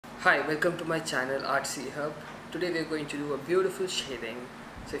Hi, welcome to my channel Artsy Hub. Today we are going to do a beautiful shading.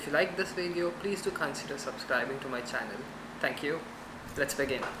 So if you like this video, please do consider subscribing to my channel. Thank you. Let's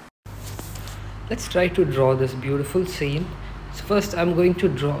begin. Let's try to draw this beautiful scene. So first I'm going to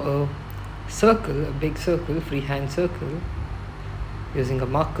draw a circle, a big circle, freehand circle using a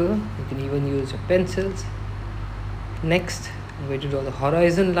marker. You can even use your pencils. Next I'm going to draw the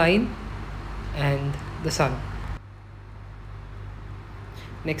horizon line and the sun.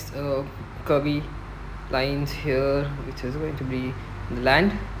 Next curvy lines here, which is going to be the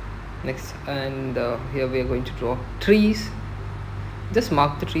land. Next, and here we are going to draw trees. Just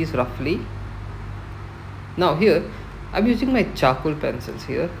mark the trees roughly. Now here I'm using my charcoal pencils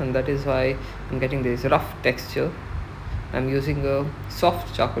here, and that is why I'm getting this rough texture. I'm using a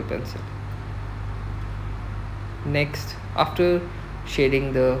soft charcoal pencil. Next, after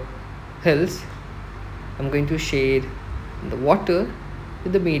shading the hills, I'm going to shade the water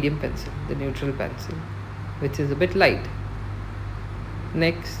with the medium pencil, the neutral pencil, which is a bit light.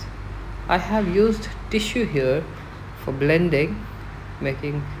 Next, I have used tissue here for blending,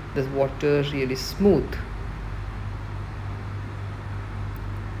 making this water really smooth.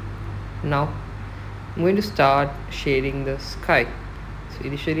 Now I'm going to start shading the sky. So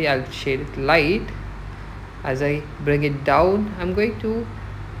initially I'll shade it light. As I bring it down, I'm going to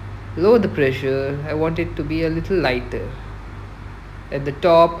lower the pressure. I want it to be a little lighter. At the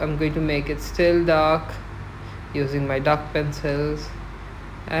top, I'm going to make it still dark using my dark pencils,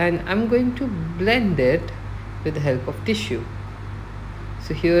 and I'm going to blend it with the help of tissue.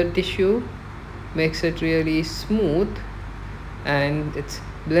 So here tissue makes it really smooth and it's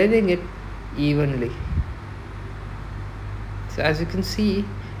blending it evenly. So as you can see,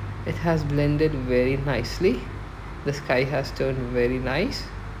 it has blended very nicely. The sky has turned very nice.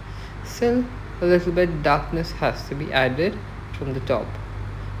 Still a little bit darkness has to be added from the top.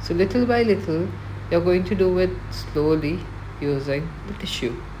 So little by little you're going to do it slowly using the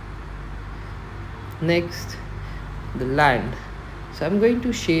tissue. Next, the land. So I'm going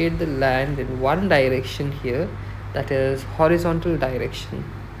to shade the land in one direction here, that is horizontal direction.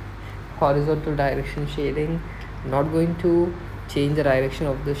 Horizontal direction shading. I'm not going to change the direction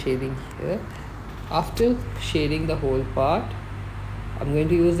of the shading here. After shading the whole part, I'm going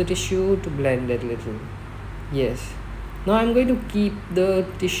to use the tissue to blend it a little. Yes. Now I'm going to keep the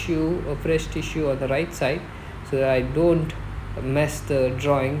tissue, a fresh tissue, on the right side so that I don't mess the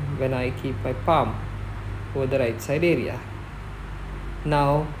drawing when I keep my palm over the right side area.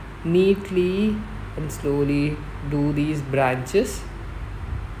 Now neatly and slowly do these branches.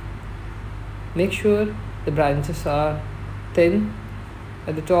 Make sure the branches are thin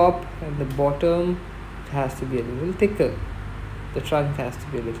at the top, and the bottom has to be a little thicker. The trunk has to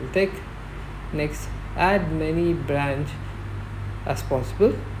be a little thick. Next, add many branch as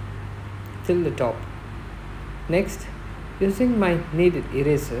possible till the top. Next, using my kneaded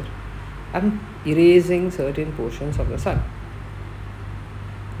eraser, I'm erasing certain portions of the sun.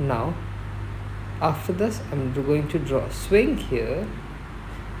 Now after this, I'm going to draw a swing here,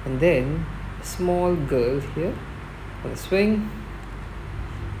 and then a small girl here on a swing.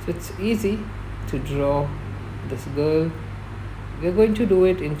 So it's easy to draw this girl. We're going to do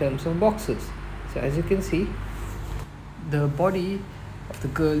it in terms of boxes. So as you can see, the body of the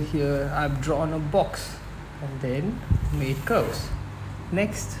girl here, I've drawn a box and then made curves.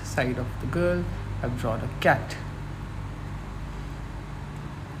 Next side of the girl, I've drawn a cat.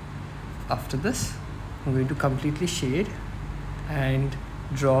 After this, I'm going to completely shade and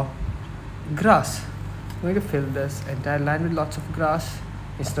draw grass. I'm going to fill this entire land with lots of grass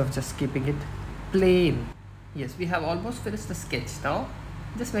instead of just keeping it plain. Yes, we have almost finished the sketch now.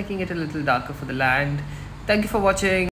 Just making it a little darker for the land. Thank you for watching.